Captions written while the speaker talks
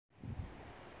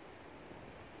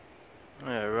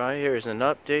Alright, here's an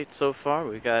update so far.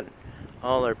 We got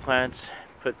all our plants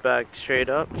put back straight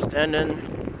up,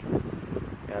 standing.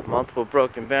 Got multiple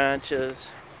broken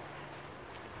branches.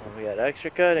 So we got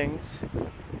extra cuttings.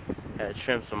 Had to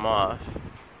trim some off.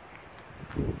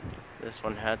 This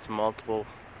one had some multiple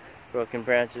broken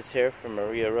branches here from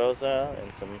Maria Rosa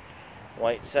and some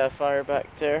white sapphire back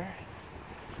there.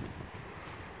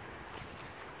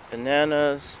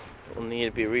 Bananas will need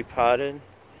to be repotted.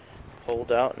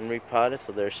 Pulled out and repotted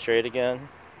so they're straight again.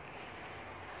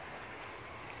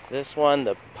 This one,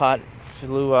 the pot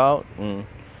flew out and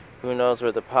who knows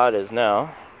where the pot is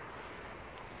now.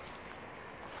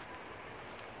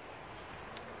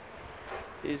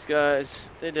 These guys,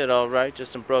 they did alright,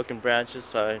 just some broken branches,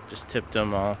 so I just tipped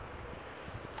them all.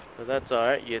 But that's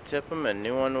alright, you tip them and a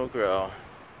new one will grow.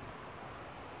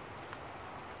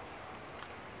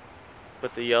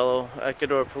 Put the yellow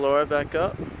Ecuador Pelora back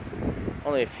up.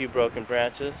 Only a few broken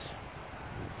branches.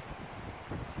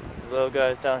 These little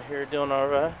guys down here are doing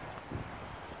alright.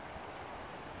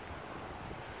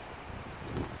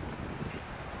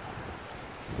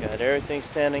 Got everything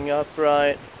standing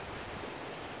upright.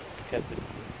 Kept it.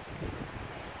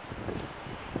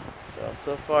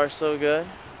 So far so good.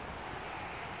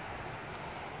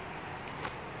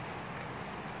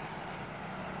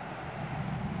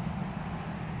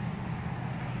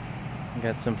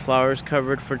 Got some flowers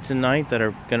covered for tonight that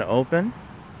are gonna open.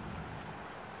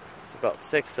 It's about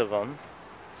 6 of them.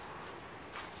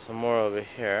 Some more over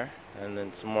here, and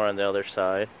then some more on the other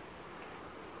side.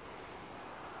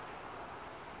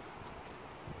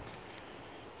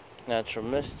 Natural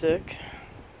Mystic.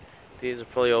 These will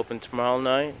probably open tomorrow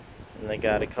night, and they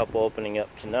got a couple opening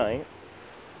up tonight.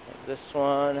 Like this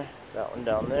one, that one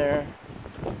down there.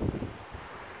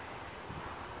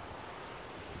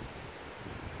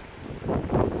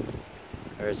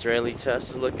 Our Israeli test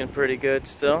is looking pretty good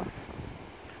still.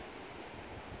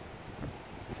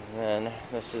 And then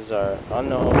this is our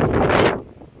unknown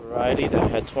variety that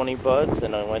had 20 buds,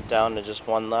 and I went down to just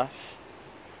one left.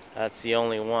 That's the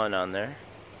only one on there.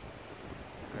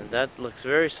 And that looks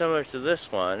very similar to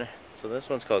this one. So this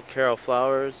one's called Carol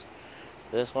Flowers.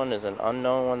 This one is an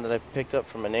unknown one that I picked up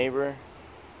from a neighbor.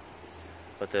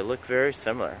 But they look very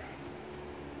similar.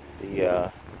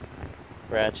 The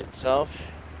branch itself,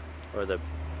 or the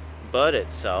bud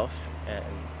itself, and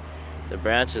the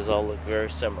branches all look very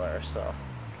similar. So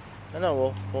I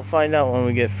know we'll find out when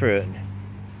we get fruit.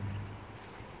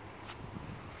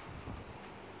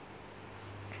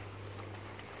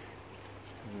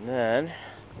 And then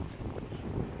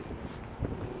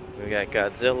we got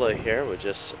Godzilla here with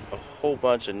just a whole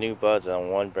bunch of new buds on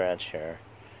one branch here.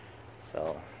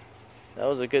 So that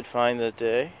was a good find that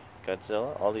day.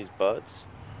 Godzilla, all these buds.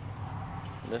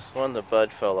 This one, the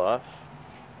bud fell off.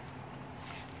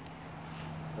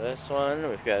 This one,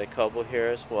 we've got a couple here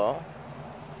as well.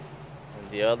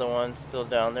 And the other one's still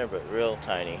down there, but real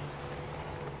tiny.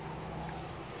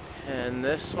 And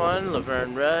this one,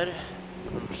 Laverne Red,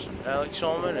 from Alex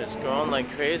Schulman, is growing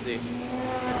like crazy.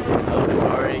 So we've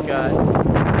already got a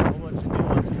whole bunch of new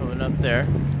ones coming up there.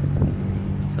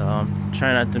 So I'm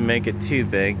trying not to make it too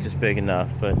big, just big enough.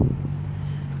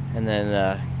 And then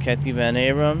Kathy Van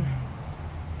Abram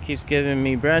keeps giving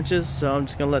me branches, so I'm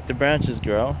just gonna let the branches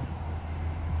grow.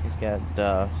 He's got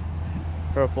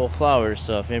purple flowers,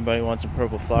 so if anybody wants some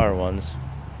purple flower ones,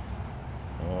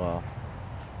 well,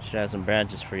 should have some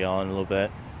branches for y'all in a little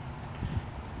bit.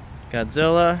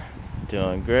 Godzilla,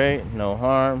 doing great, no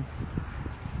harm.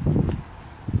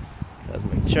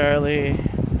 Cosmic Charlie,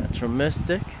 Natural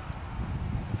Mystic.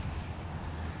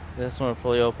 This one will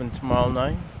probably open tomorrow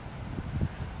night.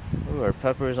 Ooh, our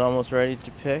pepper is almost ready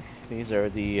to pick. These are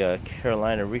the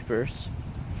Carolina Reapers.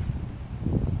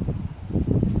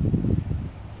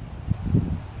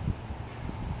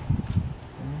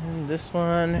 And this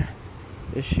one,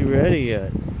 is she ready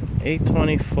yet?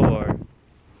 824.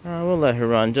 We'll let her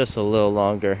run just a little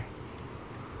longer.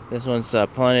 This one's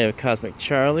pollinated with Cosmic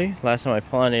Charlie. Last time I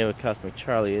pollinated with Cosmic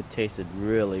Charlie, it tasted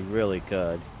really, really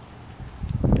good.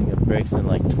 I think it breaks in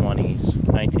like 20s,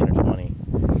 19 or 20.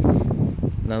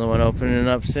 Another one opening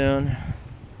up soon.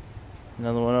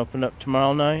 Another one opened up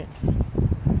tomorrow night.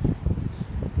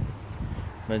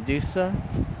 Medusa.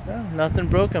 Oh, nothing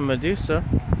broken, Medusa.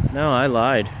 No, I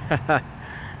lied.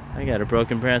 I got a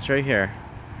broken branch right here.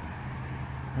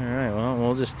 Alright, well,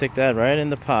 we'll just stick that right in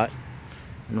the pot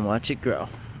and watch it grow.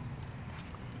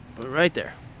 But right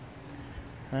there.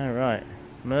 Alright,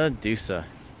 Medusa.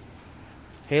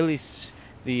 Haley's,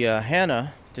 the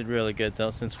Hannah did really good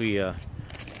though, since we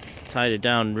tied it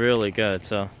down really good.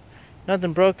 So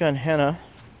nothing broke on Hannah.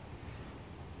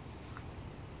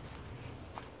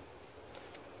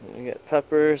 We got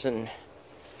peppers and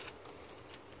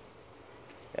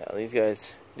yeah, these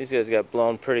guys got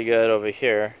blown pretty good over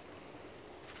here.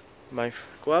 My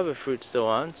guava fruit's still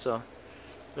on, so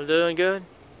we're doing good.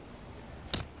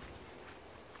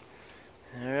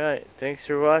 Alright, thanks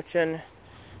for watching.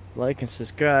 Like and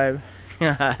subscribe.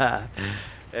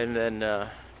 And then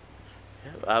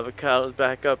avocados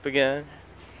back up again.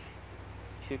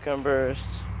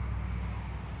 Cucumbers.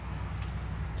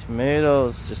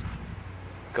 Tomatoes just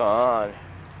gone.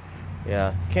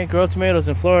 Yeah, can't grow tomatoes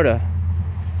in Florida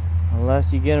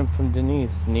unless you get them from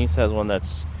Denise. Denise has one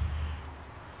that's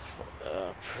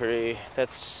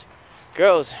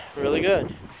grows really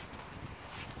good.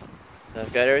 So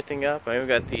I've got everything up. I even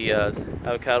got the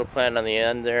avocado plant on the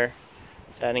end there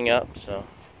standing up. So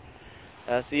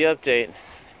that's the update.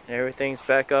 Everything's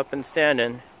back up and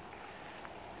standing.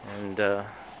 And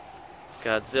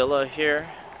Godzilla here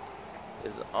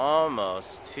is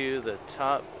almost to the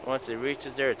top. Once it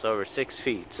reaches there, it's over 6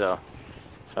 feet. So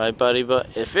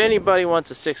if anybody wants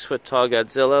a 6 foot tall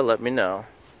Godzilla, let me know.